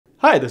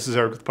Hi, this is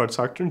Eric with Parts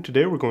Doctor, and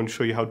today we're going to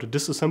show you how to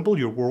disassemble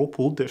your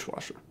Whirlpool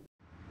dishwasher.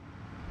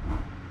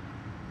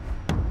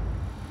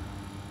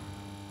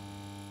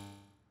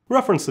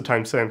 Reference the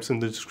timestamps in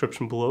the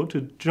description below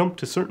to jump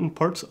to certain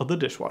parts of the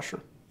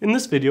dishwasher. In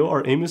this video,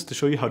 our aim is to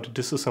show you how to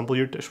disassemble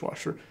your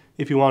dishwasher.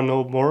 If you want to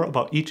know more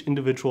about each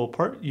individual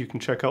part, you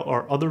can check out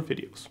our other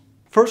videos.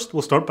 First,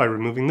 we'll start by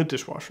removing the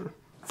dishwasher.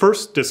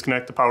 First,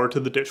 disconnect the power to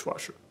the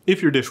dishwasher.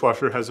 If your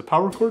dishwasher has a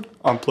power cord,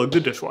 unplug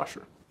the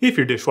dishwasher. If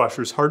your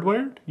dishwasher is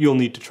hardwired, you'll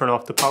need to turn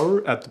off the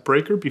power at the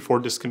breaker before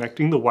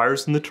disconnecting the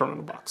wires in the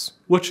terminal box,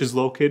 which is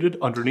located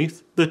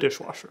underneath the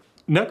dishwasher.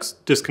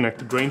 Next, disconnect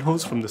the drain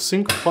hose from the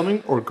sink,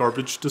 plumbing, or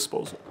garbage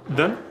disposal.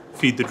 Then,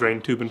 feed the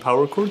drain tube and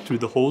power cord through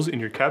the holes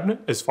in your cabinet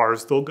as far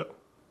as they'll go.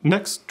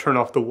 Next, turn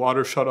off the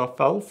water shutoff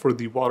valve for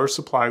the water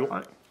supply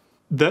line.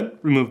 Then,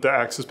 remove the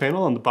access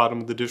panel on the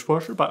bottom of the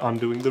dishwasher by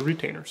undoing the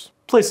retainers.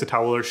 Place a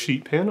towel or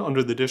sheet pan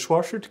under the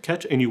dishwasher to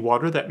catch any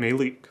water that may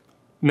leak.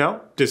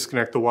 Now,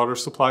 disconnect the water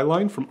supply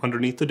line from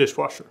underneath the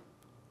dishwasher.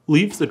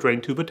 Leave the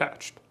drain tube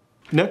attached.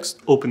 Next,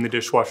 open the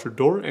dishwasher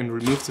door and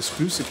remove the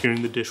screws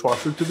securing the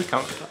dishwasher to the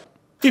countertop.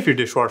 If your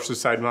dishwasher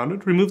is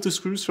side-mounted, remove the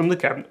screws from the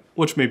cabinet,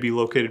 which may be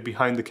located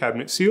behind the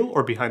cabinet seal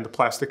or behind the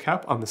plastic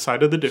cap on the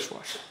side of the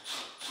dishwasher.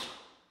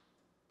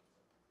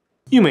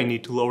 You may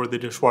need to lower the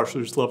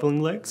dishwasher's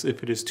leveling legs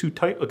if it is too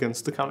tight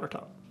against the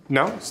countertop.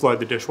 Now, slide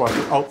the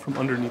dishwasher out from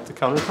underneath the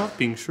countertop,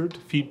 being sure to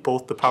feed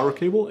both the power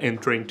cable and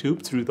drain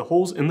tube through the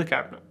holes in the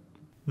cabinet.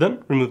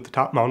 Then, remove the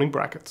top mounting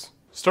brackets.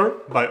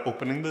 Start by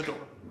opening the door.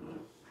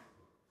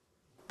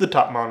 The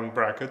top mounting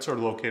brackets are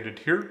located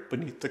here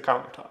beneath the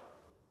countertop.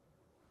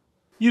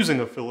 Using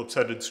a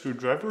Phillips-headed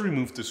screwdriver,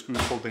 remove the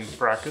screws holding the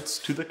brackets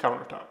to the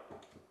countertop.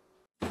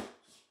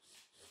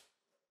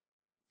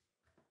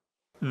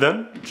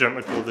 Then,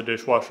 gently pull the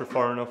dishwasher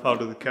far enough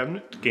out of the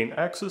cabinet to gain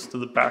access to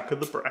the back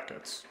of the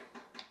brackets.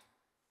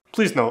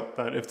 Please note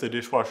that if the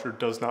dishwasher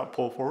does not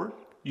pull forward,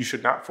 you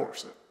should not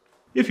force it.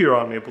 If you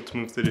are unable to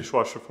move the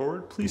dishwasher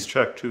forward, please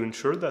check to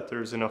ensure that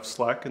there is enough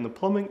slack in the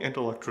plumbing and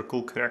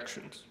electrical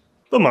connections.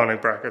 The mounting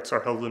brackets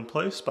are held in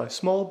place by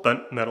small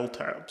bent metal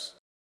tabs.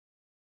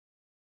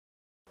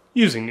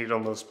 Using needle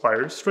nose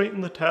pliers,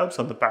 straighten the tabs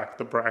on the back of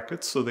the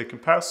brackets so they can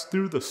pass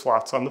through the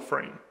slots on the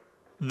frame.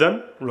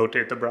 Then,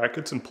 rotate the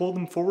brackets and pull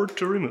them forward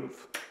to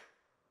remove.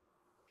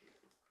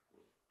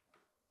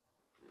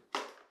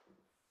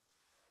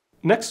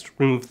 Next,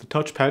 remove the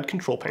touchpad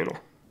control panel.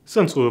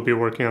 Since we will be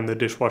working on the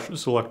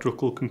dishwasher's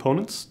electrical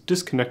components,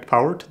 disconnect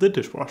power to the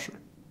dishwasher.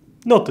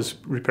 Note this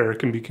repair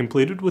can be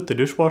completed with the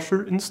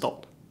dishwasher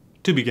installed.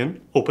 To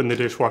begin, open the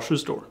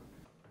dishwasher's door.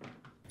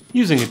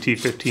 Using a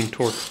T15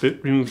 Torx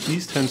bit, remove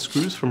these 10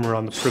 screws from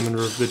around the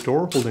perimeter of the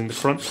door, holding the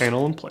front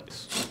panel in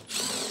place.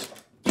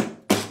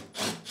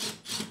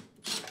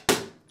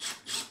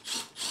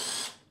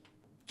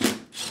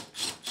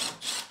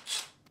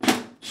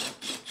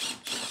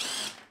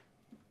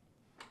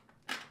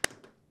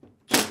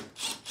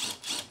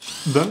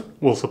 Then,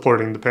 while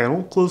supporting the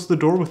panel, close the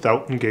door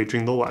without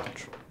engaging the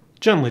latch.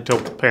 Gently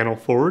tilt the panel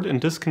forward and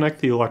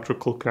disconnect the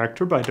electrical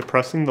connector by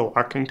depressing the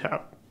locking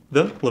tab.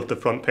 Then, lift the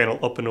front panel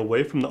up and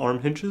away from the arm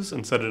hinges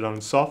and set it on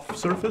a soft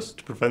surface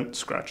to prevent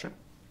scratching.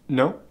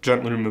 Now,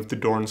 gently remove the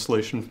door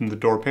insulation from the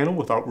door panel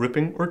without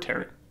ripping or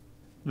tearing.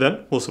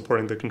 Then, while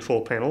supporting the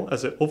control panel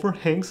as it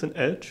overhangs an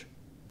edge,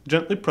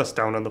 gently press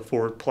down on the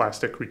forward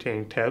plastic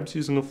retaining tabs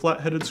using a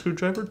flat-headed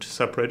screwdriver to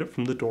separate it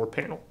from the door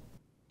panel.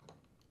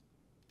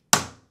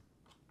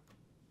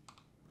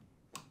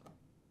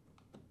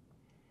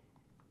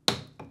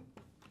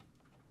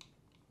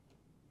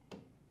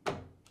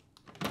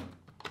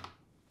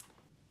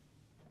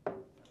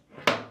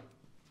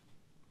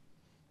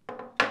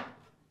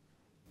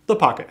 The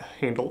pocket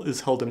handle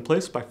is held in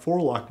place by 4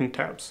 locking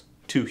tabs,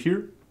 2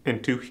 here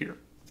and 2 here.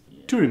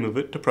 To remove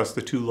it, depress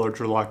the 2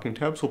 larger locking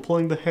tabs while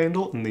pulling the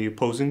handle in the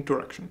opposing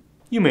direction.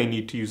 You may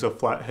need to use a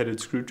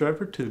flat-headed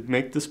screwdriver to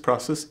make this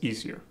process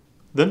easier.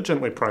 Then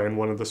gently pry in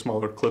one of the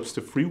smaller clips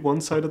to free one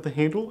side of the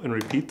handle and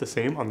repeat the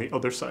same on the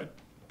other side.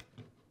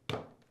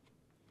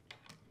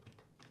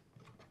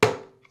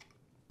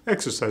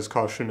 Exercise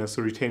caution as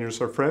the retainers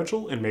are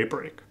fragile and may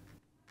break.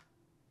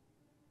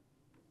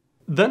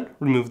 Then,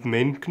 remove the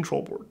main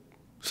control board.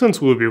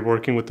 Since we will be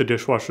working with the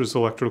dishwasher's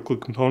electrical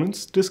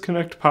components,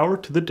 disconnect power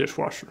to the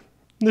dishwasher.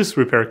 This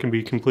repair can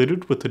be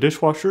completed with the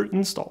dishwasher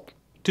installed.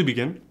 To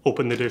begin,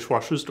 open the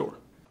dishwasher's door.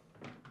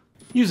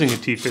 Using a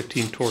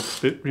T15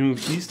 Torx bit,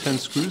 remove these 10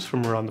 screws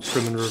from around the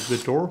perimeter of the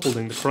door,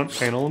 holding the front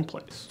panel in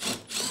place.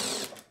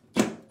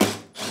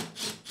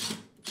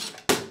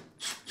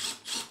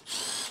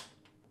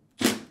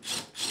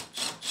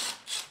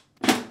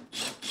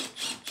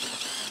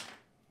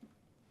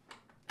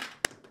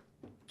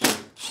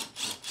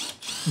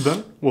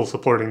 Then, while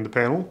supporting the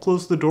panel,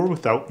 close the door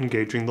without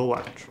engaging the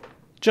latch.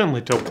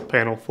 Gently tilt the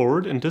panel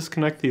forward and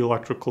disconnect the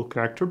electrical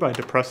connector by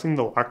depressing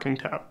the locking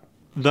tab.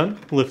 Then,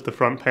 lift the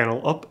front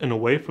panel up and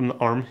away from the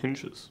arm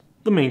hinges.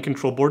 The main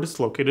control board is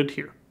located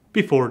here.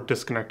 Before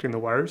disconnecting the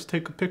wires,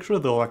 take a picture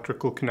of the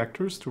electrical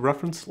connectors to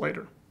reference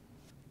later.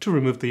 To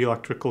remove the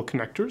electrical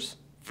connectors,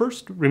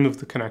 First, remove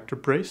the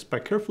connector brace by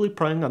carefully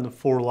prying on the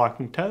 4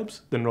 locking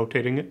tabs, then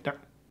rotating it down.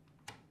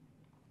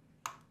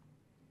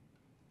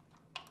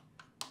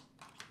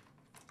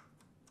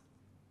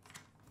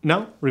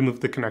 Now,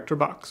 remove the connector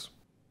box.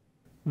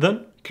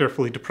 Then,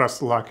 carefully depress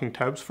the locking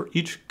tabs for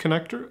each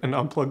connector and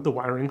unplug the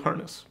wiring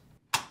harness.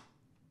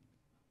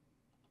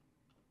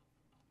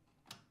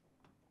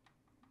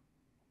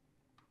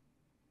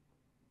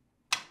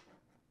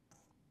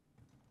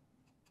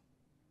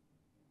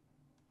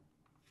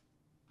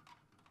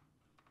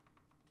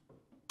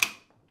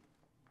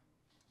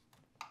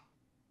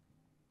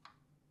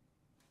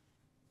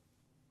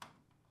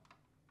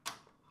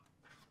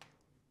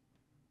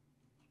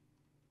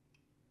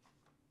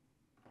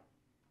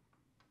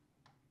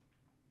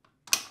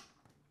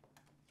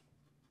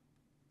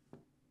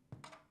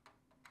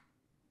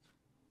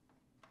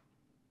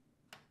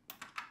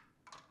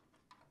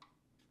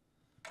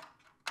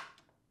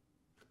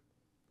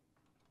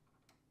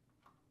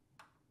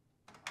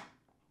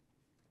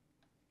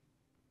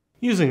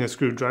 Using a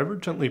screwdriver,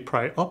 gently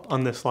pry up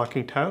on this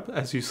locking tab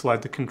as you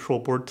slide the control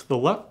board to the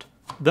left,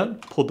 then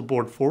pull the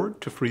board forward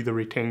to free the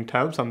retaining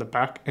tabs on the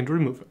back and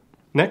remove it.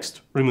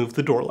 Next, remove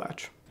the door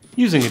latch.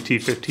 Using a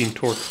T15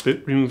 Torx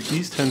bit, remove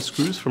these 10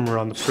 screws from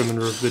around the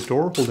perimeter of the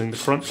door, holding the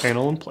front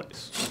panel in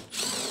place.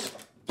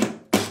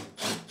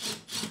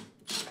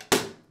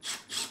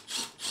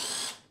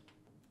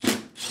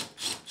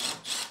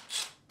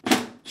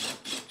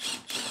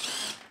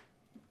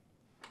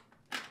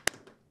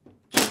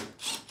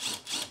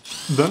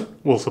 Then,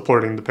 while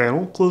supporting the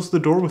panel, close the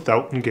door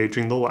without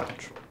engaging the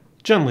latch.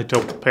 Gently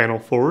tilt the panel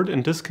forward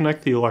and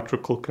disconnect the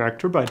electrical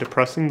connector by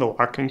depressing the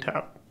locking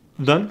tab.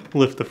 Then,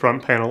 lift the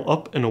front panel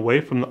up and away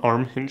from the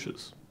arm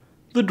hinges.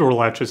 The door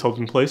latch is held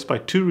in place by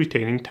 2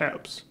 retaining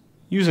tabs.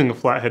 Using a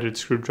flat-headed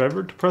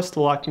screwdriver, depress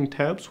the locking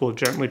tabs while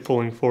gently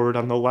pulling forward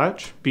on the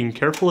latch, being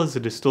careful as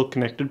it is still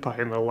connected by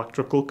an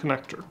electrical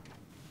connector.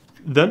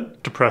 Then,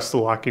 depress the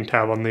locking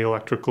tab on the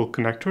electrical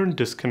connector and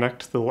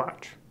disconnect the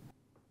latch.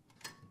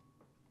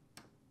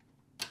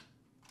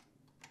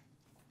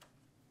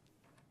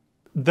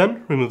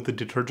 Then, remove the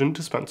detergent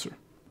dispenser.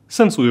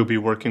 Since we will be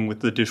working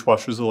with the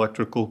dishwasher's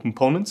electrical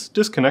components,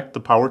 disconnect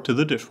the power to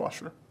the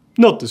dishwasher.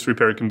 Note this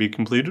repair can be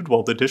completed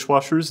while the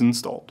dishwasher is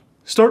installed.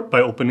 Start by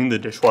opening the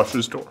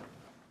dishwasher's door.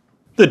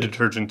 The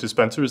detergent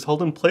dispenser is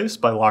held in place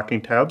by locking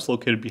tabs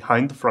located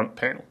behind the front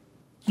panel.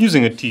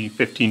 Using a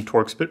T15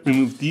 Torx bit,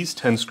 remove these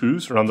 10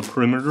 screws around the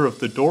perimeter of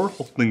the door,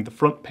 holding the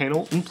front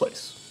panel in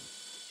place.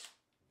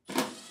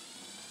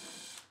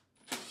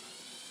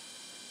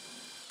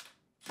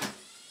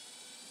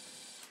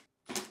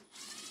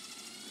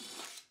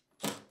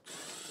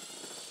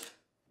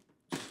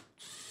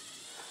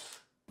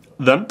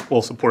 Then,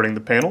 while supporting the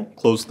panel,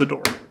 close the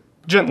door.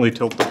 Gently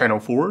tilt the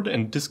panel forward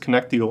and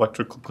disconnect the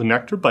electrical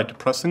connector by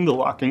depressing the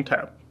locking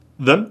tab.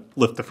 Then,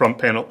 lift the front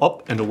panel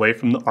up and away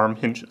from the arm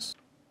hinges.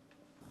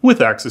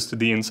 With access to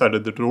the inside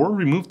of the door,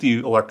 remove the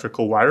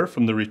electrical wire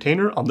from the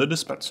retainer on the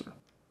dispenser.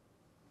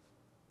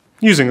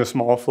 Using a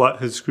small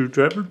flathead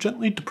screwdriver,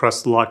 gently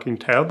depress the locking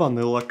tab on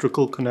the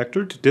electrical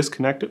connector to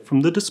disconnect it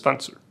from the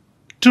dispenser.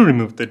 To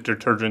remove the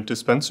detergent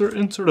dispenser,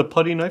 insert a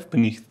putty knife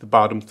beneath the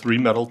bottom 3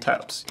 metal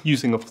tabs,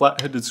 using a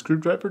flat-headed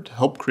screwdriver to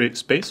help create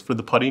space for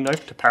the putty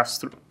knife to pass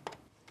through.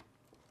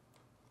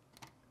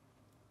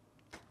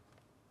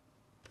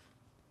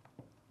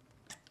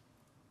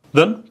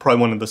 Then, pry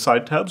one of the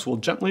side tabs while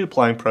gently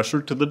applying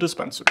pressure to the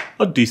dispenser.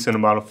 A decent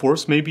amount of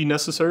force may be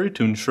necessary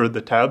to ensure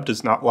the tab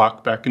does not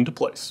lock back into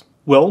place.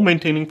 While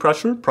maintaining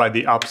pressure, pry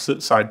the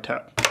opposite side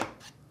tab.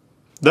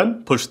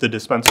 Then, push the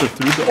dispenser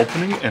through the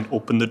opening and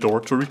open the door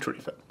to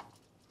retrieve it.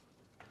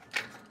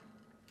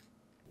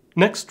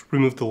 Next,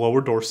 remove the lower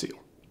door seal.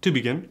 To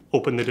begin,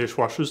 open the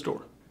dishwasher's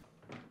door.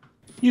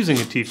 Using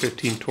a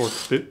T15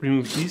 Torx bit,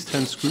 remove these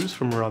 10 screws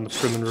from around the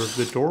perimeter of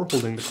the door,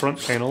 holding the front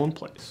panel in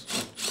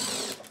place.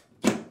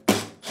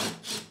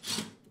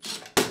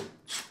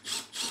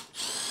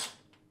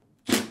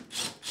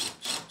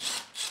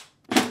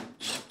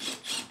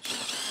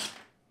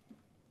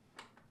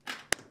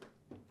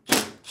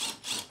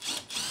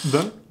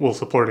 Then, while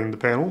supporting the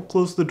panel,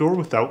 close the door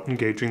without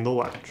engaging the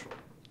latch.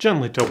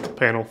 Gently tilt the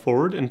panel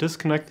forward and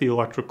disconnect the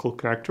electrical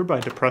connector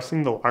by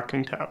depressing the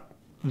locking tab.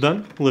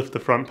 Then, lift the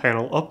front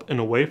panel up and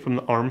away from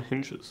the arm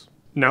hinges.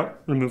 Now,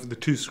 remove the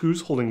 2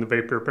 screws holding the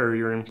vapor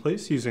barrier in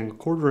place using a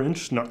 1/4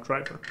 inch nut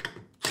driver.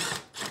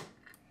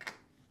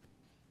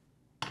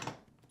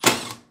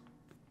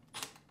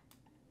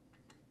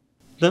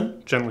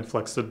 Then, gently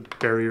flex the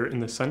barrier in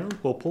the center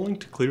while pulling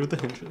to clear the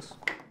hinges.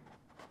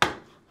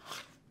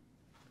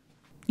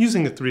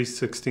 Using a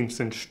 3/16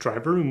 inch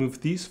driver,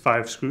 remove these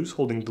 5 screws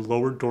holding the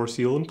lower door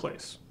seal in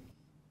place.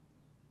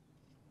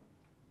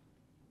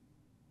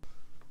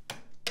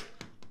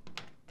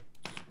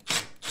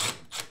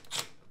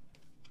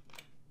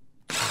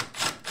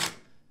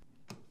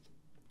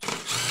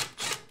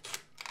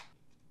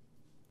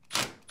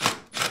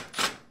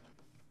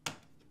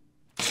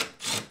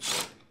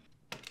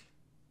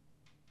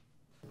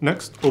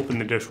 Next, open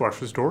the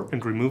dishwasher's door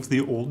and remove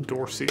the old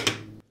door seal.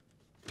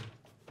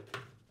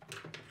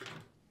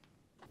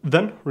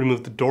 Then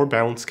remove the door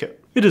balance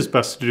kit. It is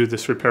best to do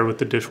this repair with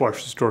the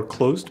dishwasher's door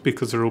closed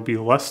because there will be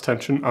less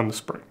tension on the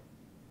spring.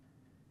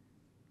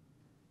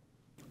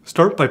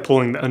 Start by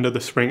pulling the end of the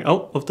spring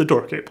out of the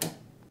door cable.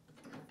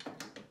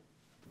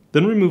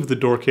 Then remove the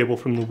door cable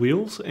from the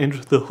wheels and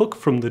the hook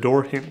from the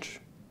door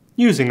hinge.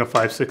 Using a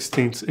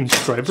 5/16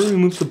 inch driver,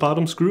 remove the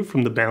bottom screw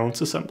from the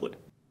balance assembly.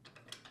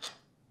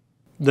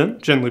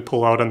 Then gently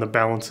pull out on the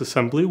balance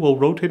assembly while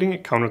rotating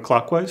it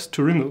counterclockwise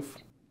to remove.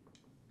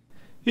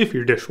 If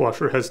your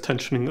dishwasher has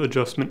tensioning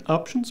adjustment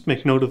options,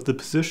 make note of the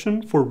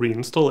position for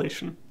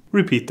reinstallation.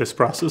 Repeat this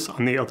process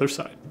on the other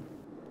side.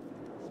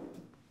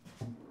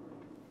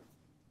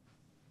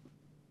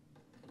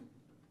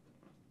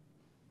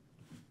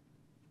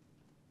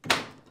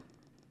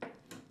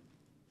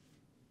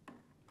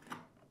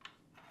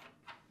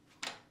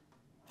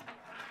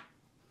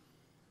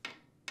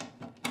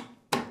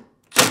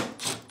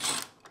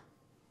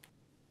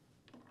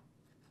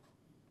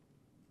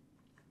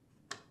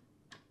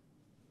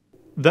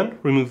 Then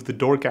remove the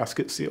door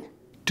gasket seal.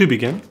 To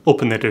begin,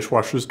 open the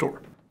dishwasher's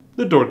door.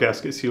 The door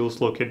gasket seal is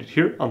located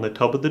here on the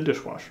tub of the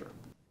dishwasher.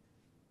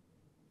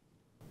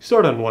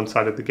 Start on one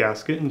side of the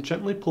gasket and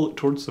gently pull it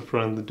towards the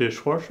front of the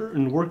dishwasher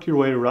and work your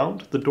way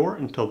around the door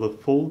until the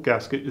full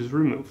gasket is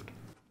removed.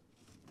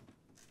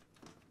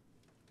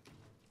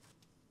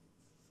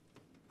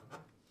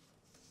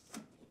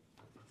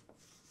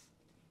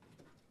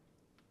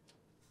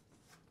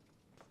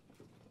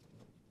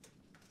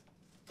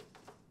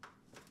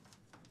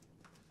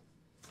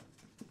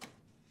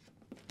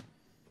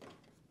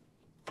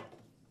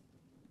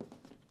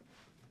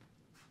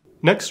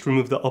 Next,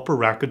 remove the upper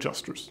rack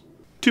adjusters.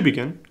 To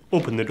begin,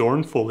 open the door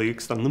and fully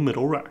extend the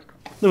middle rack.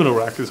 The middle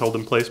rack is held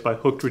in place by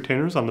hooked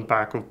retainers on the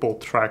back of both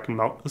track and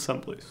mount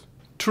assemblies.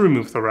 To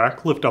remove the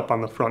rack, lift up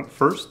on the front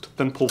first,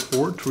 then pull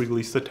forward to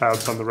release the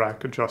tabs on the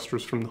rack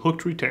adjusters from the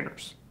hooked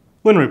retainers.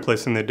 When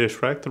replacing the dish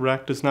rack, the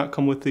rack does not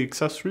come with the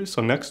accessories,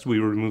 so next we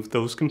remove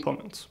those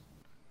components.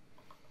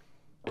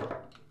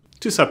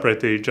 To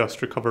separate the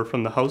adjuster cover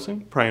from the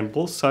housing, pry on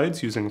both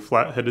sides using a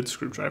flat-headed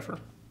screwdriver.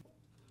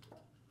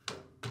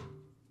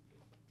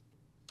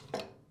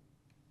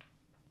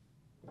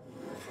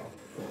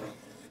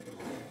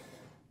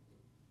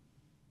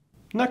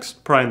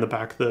 Next, pry in the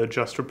back of the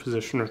adjuster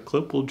positioner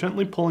clip while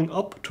gently pulling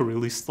up to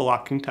release the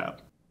locking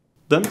tab.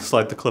 Then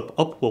slide the clip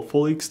up while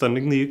fully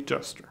extending the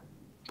adjuster.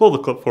 Pull the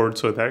clip forward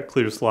so that it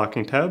clears the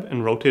locking tab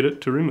and rotate it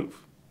to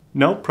remove.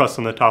 Now press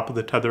on the top of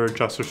the tether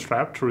adjuster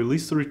strap to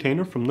release the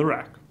retainer from the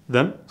rack.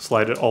 Then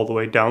slide it all the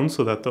way down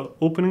so that the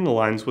opening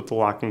aligns with the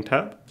locking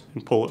tab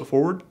and pull it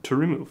forward to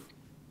remove.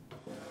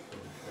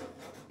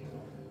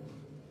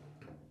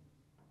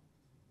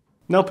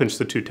 Now pinch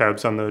the two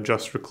tabs on the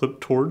adjuster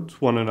clip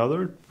towards one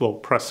another while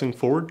pressing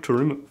forward to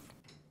remove.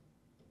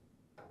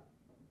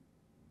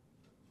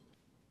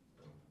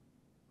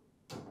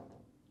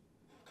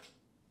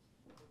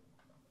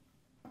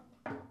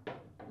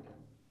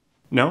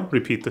 Now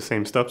repeat the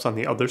same steps on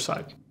the other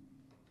side.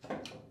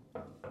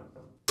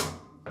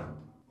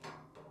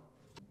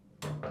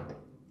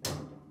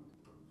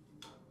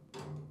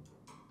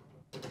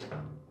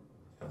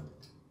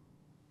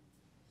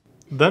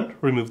 Then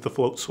remove the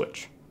float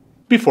switch.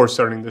 Before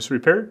starting this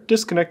repair,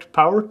 disconnect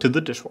power to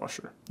the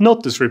dishwasher.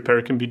 Note this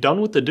repair can be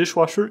done with the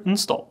dishwasher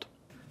installed.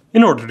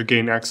 In order to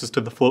gain access to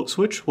the float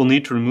switch, we'll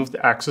need to remove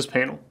the access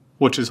panel,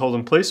 which is held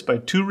in place by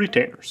two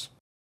retainers.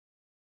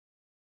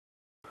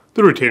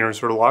 The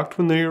retainers are locked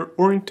when they are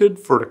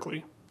oriented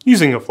vertically.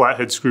 Using a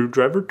flathead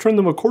screwdriver, turn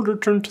them a quarter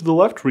turn to the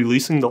left,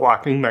 releasing the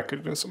locking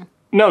mechanism.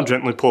 Now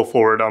gently pull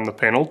forward on the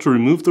panel to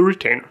remove the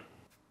retainer.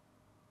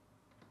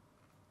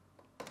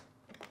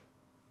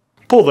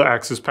 Pull the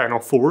access panel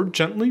forward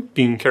gently,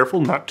 being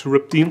careful not to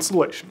rip the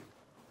insulation.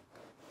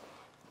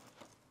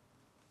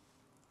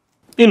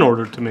 In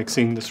order to make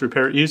seeing this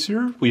repair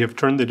easier, we have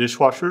turned the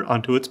dishwasher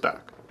onto its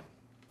back.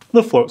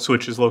 The float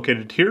switch is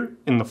located here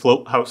in the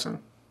float housing.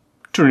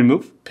 To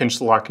remove, pinch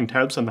the locking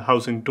tabs on the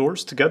housing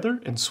doors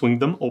together and swing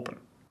them open.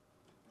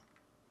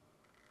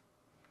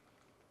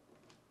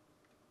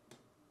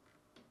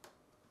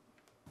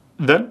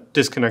 Then,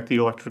 disconnect the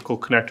electrical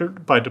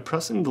connector by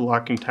depressing the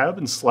locking tab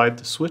and slide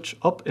the switch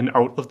up and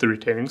out of the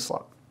retaining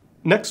slot.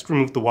 Next,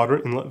 remove the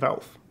water inlet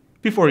valve.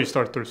 Before you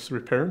start this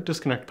repair,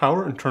 disconnect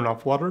power and turn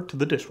off water to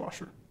the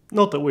dishwasher.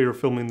 Note that we are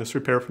filming this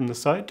repair from the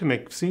side to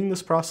make seeing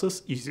this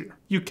process easier.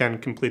 You can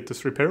complete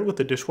this repair with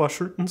the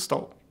dishwasher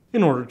installed.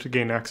 In order to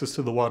gain access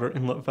to the water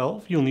inlet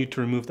valve, you'll need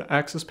to remove the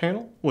access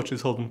panel, which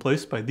is held in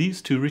place by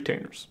these two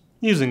retainers.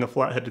 Using a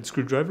flat-headed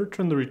screwdriver,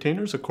 turn the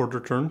retainers a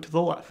quarter turn to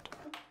the left.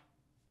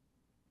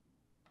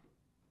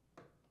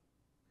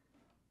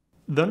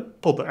 Then,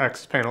 pull the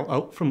access panel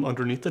out from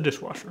underneath the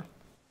dishwasher.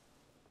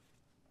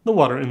 The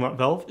water inlet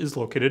valve is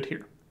located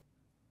here.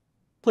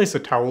 Place a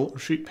towel or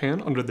sheet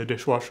pan under the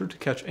dishwasher to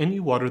catch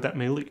any water that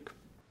may leak.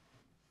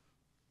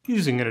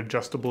 Using an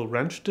adjustable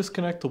wrench,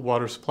 disconnect the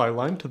water supply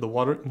line to the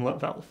water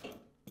inlet valve.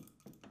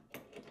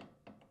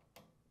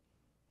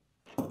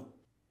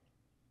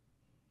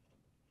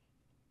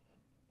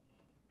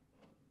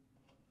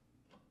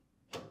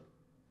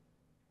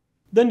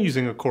 Then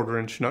using a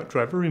 1/4-inch nut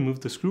driver,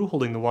 remove the screw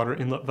holding the water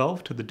inlet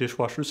valve to the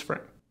dishwasher's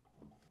frame.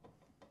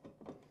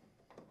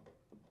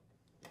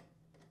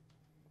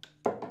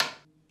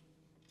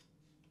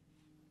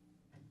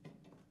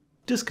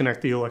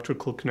 Disconnect the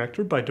electrical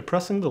connector by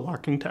depressing the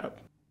locking tab.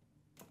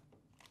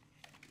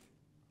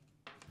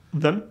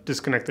 Then,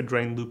 disconnect the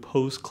drain loop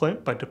hose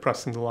clamp by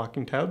depressing the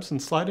locking tabs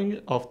and sliding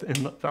it off the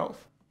inlet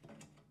valve.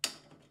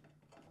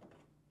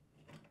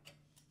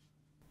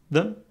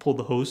 Then, pull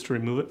the hose to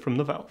remove it from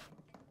the valve.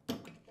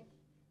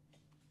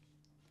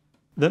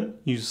 Then,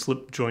 use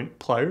slip joint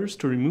pliers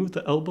to remove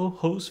the elbow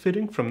hose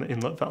fitting from the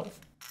inlet valve.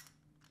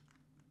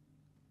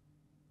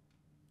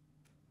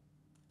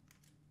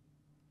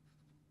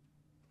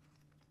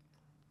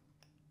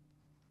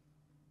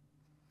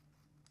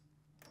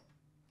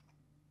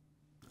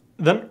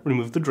 Then,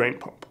 remove the drain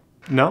pump.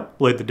 Now,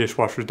 lay the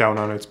dishwasher down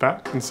on its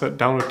back and set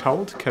down a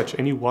towel to catch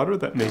any water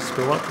that may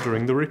spill out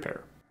during the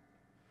repair.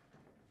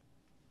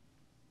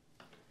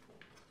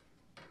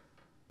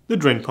 The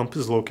drain pump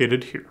is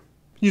located here.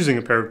 Using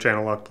a pair of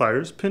channel lock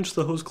pliers, pinch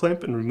the hose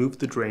clamp and remove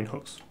the drain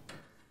hose.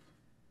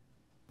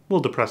 While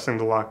depressing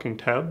the locking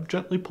tab,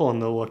 gently pull on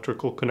the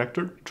electrical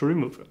connector to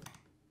remove it.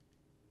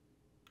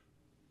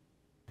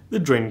 The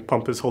drain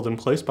pump is held in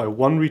place by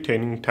one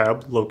retaining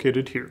tab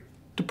located here.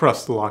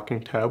 Depress the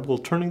locking tab while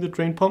turning the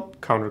drain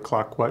pump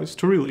counterclockwise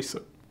to release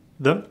it.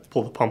 Then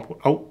pull the pump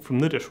out from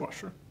the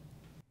dishwasher.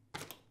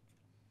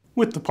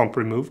 With the pump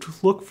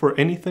removed, look for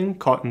anything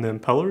caught in the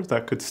impeller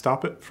that could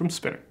stop it from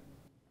spinning.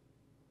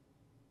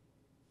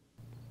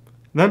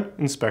 Then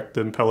inspect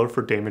the impeller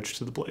for damage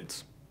to the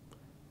blades.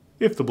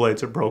 If the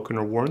blades are broken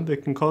or worn, they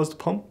can cause the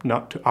pump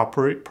not to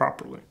operate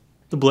properly.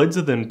 The blades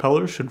of the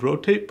impeller should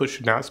rotate but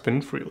should not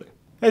spin freely.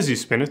 As you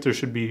spin it, there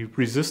should be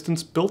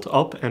resistance built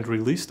up and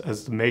released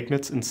as the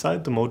magnets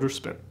inside the motor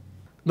spin.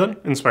 Then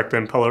inspect the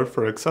impeller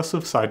for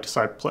excessive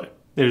side-to-side play.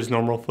 It is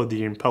normal for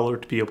the impeller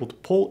to be able to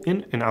pull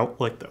in and out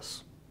like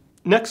this.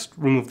 Next,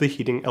 remove the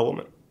heating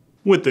element.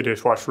 With the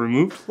dishwasher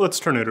removed, let's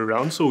turn it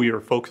around so we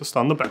are focused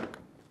on the back.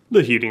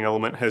 The heating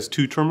element has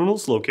two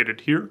terminals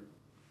located here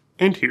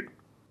and here.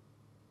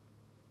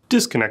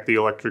 Disconnect the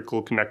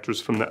electrical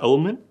connectors from the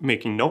element,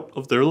 making note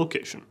of their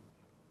location.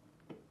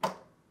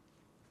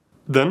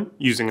 Then,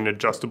 using an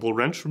adjustable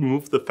wrench,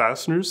 remove the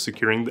fasteners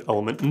securing the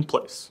element in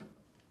place.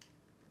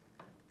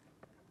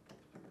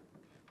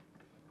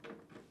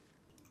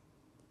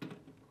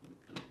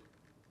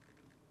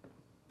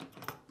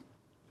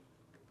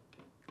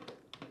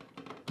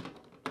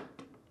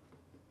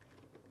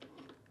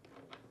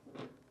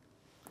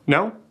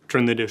 Now,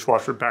 turn the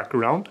dishwasher back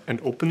around and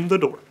open the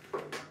door.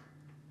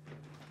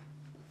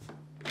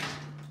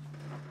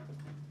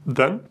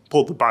 Then,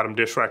 pull the bottom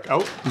dish rack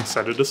out and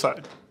set it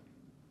aside.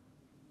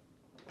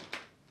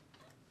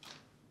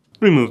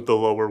 Remove the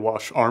lower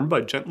wash arm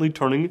by gently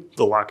turning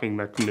the locking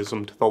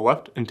mechanism to the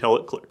left until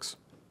it clicks.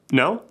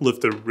 Now,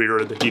 lift the rear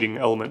of the heating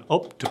element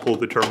up to pull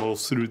the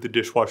terminals through the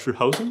dishwasher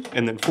housing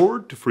and then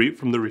forward to free it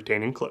from the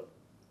retaining clip.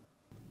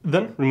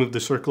 Then, remove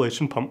the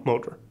circulation pump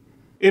motor.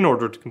 In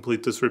order to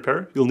complete this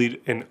repair, you'll need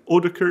an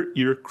Oetiker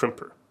ear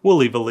crimper. We'll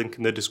leave a link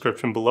in the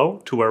description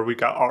below to where we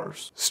got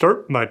ours.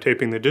 Start by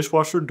taping the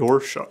dishwasher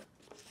door shut.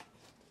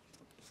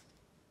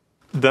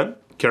 Then,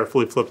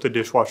 carefully flip the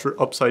dishwasher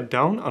upside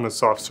down on a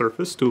soft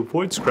surface to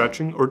avoid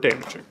scratching or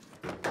damaging.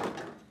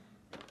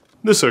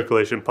 The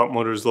circulation pump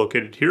motor is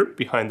located here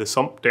behind the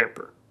sump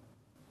damper.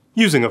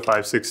 Using a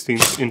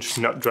 5/16"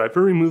 nut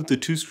driver, remove the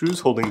two screws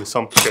holding the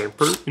sump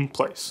damper in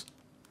place.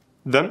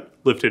 Then,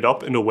 lift it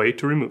up and away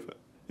to remove it.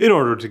 In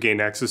order to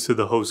gain access to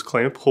the hose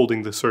clamp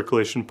holding the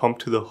circulation pump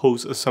to the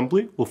hose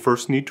assembly, we'll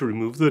first need to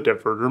remove the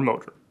diverter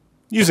motor.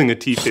 Using a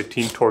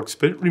T15 Torx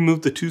bit,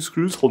 remove the two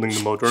screws holding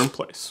the motor in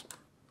place.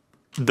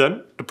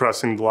 Then,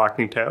 depressing the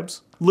locking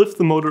tabs, lift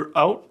the motor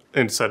out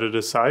and set it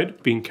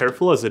aside, being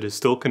careful as it is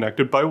still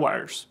connected by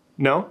wires.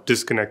 Now,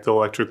 disconnect the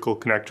electrical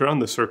connector on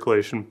the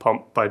circulation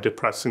pump by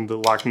depressing the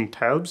locking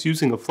tabs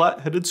using a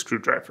flat-headed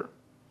screwdriver.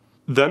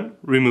 Then,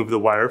 remove the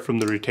wire from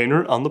the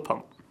retainer on the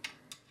pump.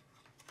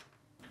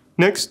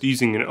 Next,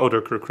 using an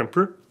Oetiker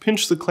crimper,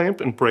 pinch the clamp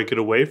and break it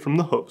away from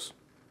the hose.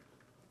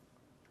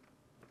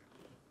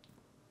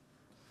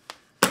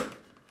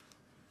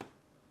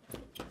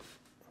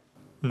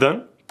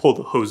 Then, pull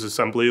the hose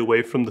assembly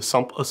away from the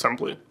sump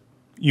assembly.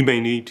 You may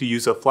need to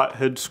use a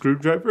flathead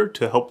screwdriver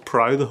to help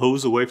pry the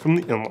hose away from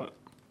the inlet.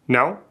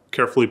 Now,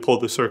 carefully pull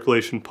the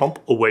circulation pump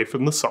away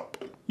from the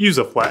sump. Use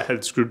a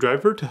flathead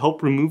screwdriver to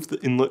help remove the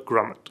inlet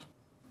grommet.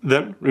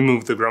 Then,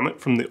 remove the grommet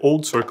from the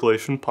old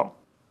circulation pump.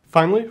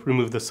 Finally,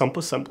 remove the sump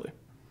assembly.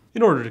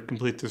 In order to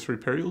complete this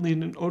repair, you'll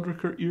need an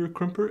Oetiker ear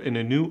crimper and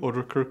a new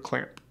Oetiker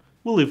clamp.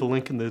 We'll leave a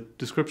link in the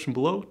description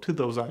below to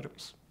those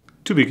items.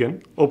 To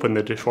begin, open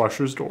the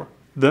dishwasher's door.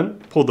 Then,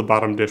 pull the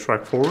bottom dish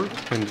rack forward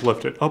and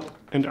lift it up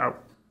and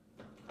out.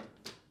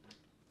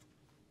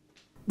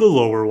 The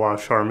lower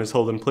wash arm is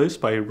held in place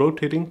by a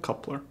rotating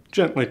coupler.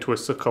 Gently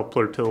twist the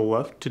coupler to the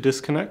left to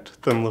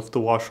disconnect, then lift the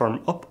wash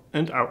arm up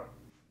and out.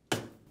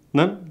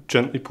 Then,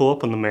 gently pull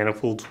up on the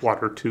manifold's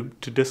water tube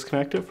to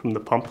disconnect it from the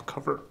pump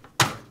cover.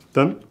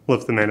 Then,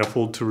 lift the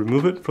manifold to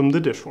remove it from the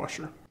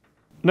dishwasher.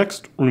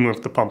 Next,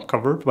 remove the pump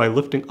cover by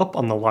lifting up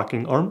on the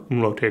locking arm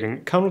and rotating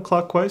it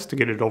counterclockwise to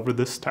get it over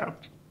this tab.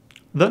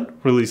 Then,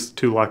 release the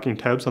 2 locking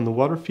tabs on the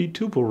water feed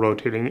tube while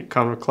rotating it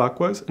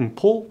counterclockwise and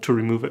pull to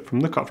remove it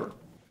from the cover.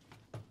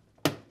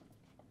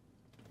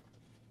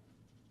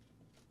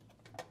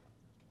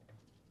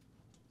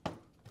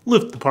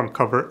 Lift the pump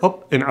cover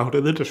up and out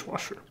of the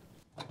dishwasher.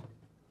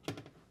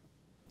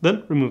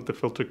 Then, remove the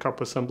filter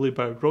cup assembly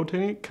by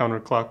rotating it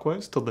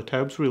counterclockwise till the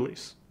tabs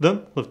release.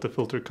 Then, lift the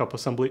filter cup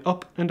assembly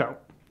up and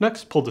out.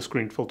 Next, pull the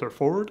screen filter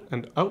forward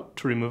and out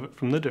to remove it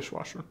from the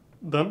dishwasher.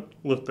 Then,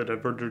 lift the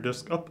diverter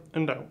disc up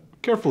and out.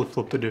 Carefully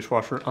flip the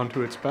dishwasher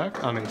onto its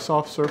back on a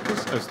soft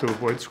surface as to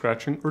avoid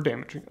scratching or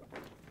damaging it.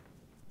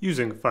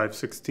 Using a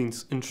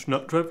 5/16 inch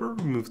nut driver,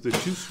 remove the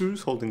 2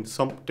 screws holding the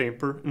sump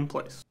damper in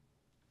place.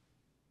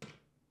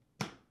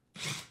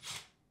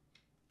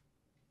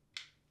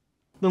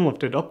 Then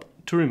lift it up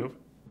to remove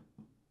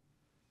it.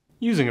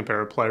 Using a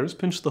pair of pliers,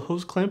 pinch the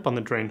hose clamp on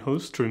the drain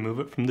hose to remove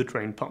it from the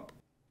drain pump.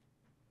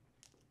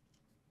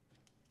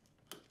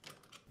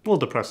 While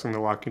depressing the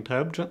locking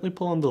tab, gently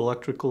pull on the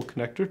electrical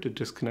connector to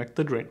disconnect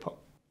the drain pump.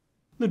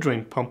 The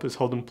drain pump is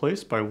held in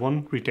place by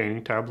 1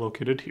 retaining tab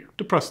located here.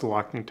 Depress the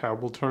locking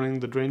tab while turning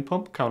the drain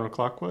pump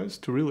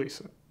counterclockwise to release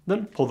it.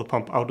 Then pull the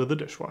pump out of the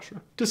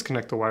dishwasher.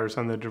 Disconnect the wires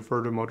on the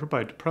diverter motor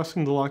by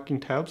depressing the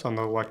locking tabs on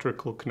the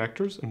electrical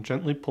connectors and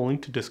gently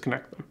pulling to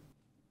disconnect them.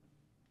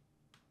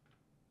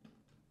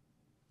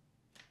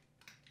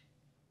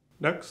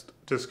 Next,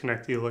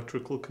 disconnect the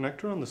electrical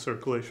connector on the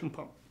circulation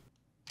pump.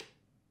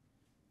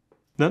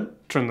 Then,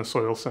 turn the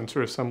soil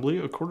sensor assembly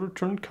a quarter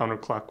turn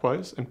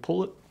counterclockwise and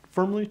pull it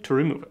firmly to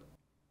remove it.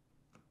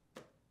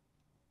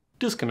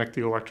 Disconnect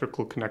the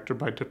electrical connector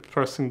by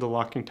depressing the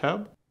locking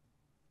tab.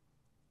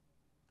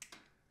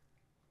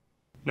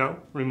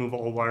 Now, remove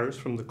all wires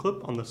from the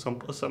clip on the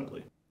sump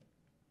assembly.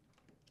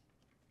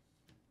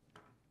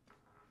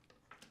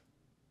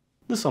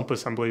 The sump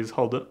assembly is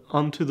held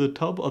onto the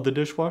tub of the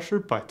dishwasher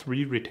by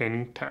 3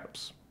 retaining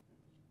tabs.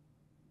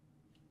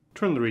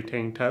 Turn the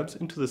retaining tabs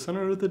into the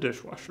center of the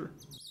dishwasher.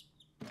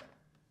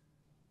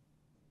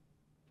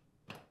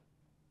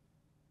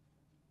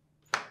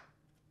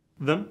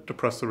 Then,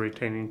 depress the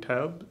retaining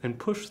tab and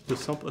push the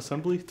sump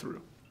assembly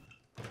through.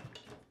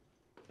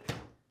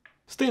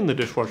 Stand the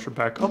dishwasher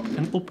back up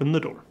and open the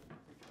door.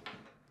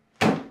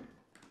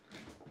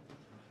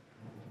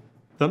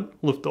 Then,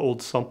 lift the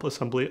old sump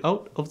assembly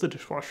out of the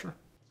dishwasher.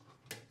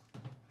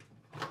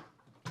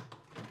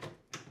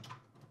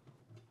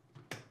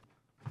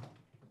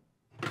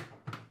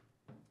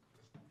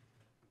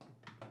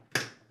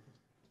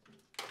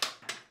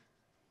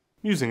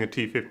 Using a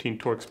T15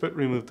 Torx bit,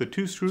 remove the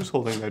 2 screws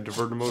holding the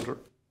diverter motor.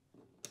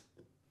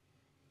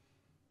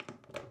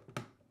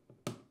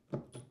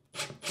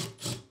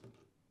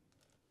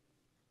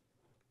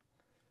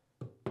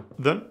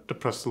 Then,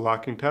 depress the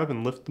locking tab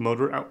and lift the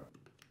motor out.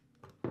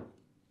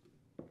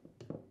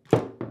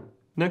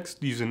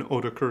 Next, use an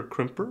Oetiker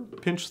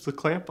crimper, pinch the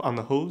clamp on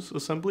the hose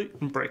assembly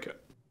and break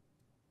it.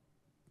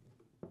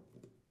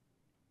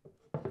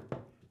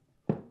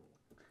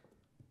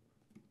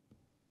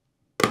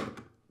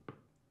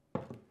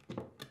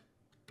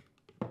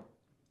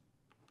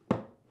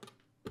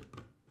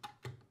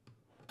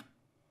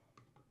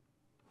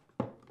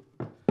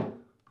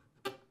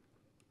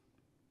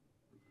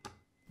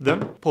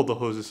 Then, pull the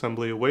hose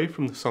assembly away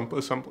from the sump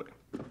assembly.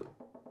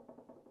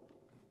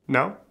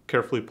 Now,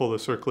 carefully pull the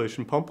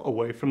circulation pump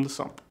away from the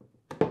sump.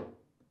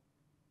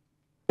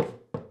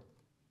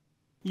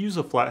 Use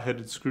a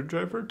flat-headed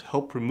screwdriver to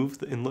help remove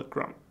the inlet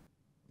grout.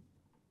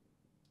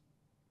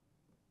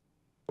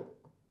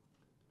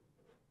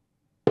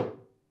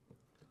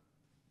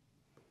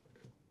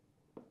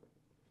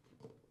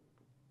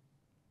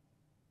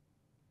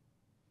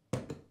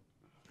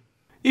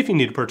 If you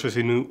need to purchase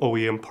a new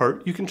OEM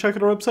part, you can check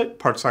out our website,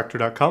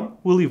 partsfactor.com.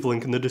 We'll leave a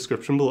link in the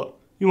description below.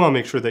 You want to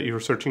make sure that you are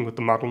searching with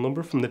the model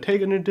number from the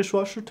tag on your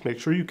dishwasher to make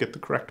sure you get the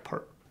correct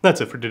part.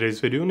 That's it for today's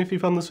video, and if you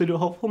found this video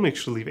helpful, make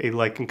sure to leave a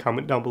like and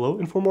comment down below,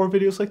 and for more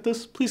videos like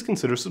this, please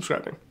consider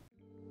subscribing.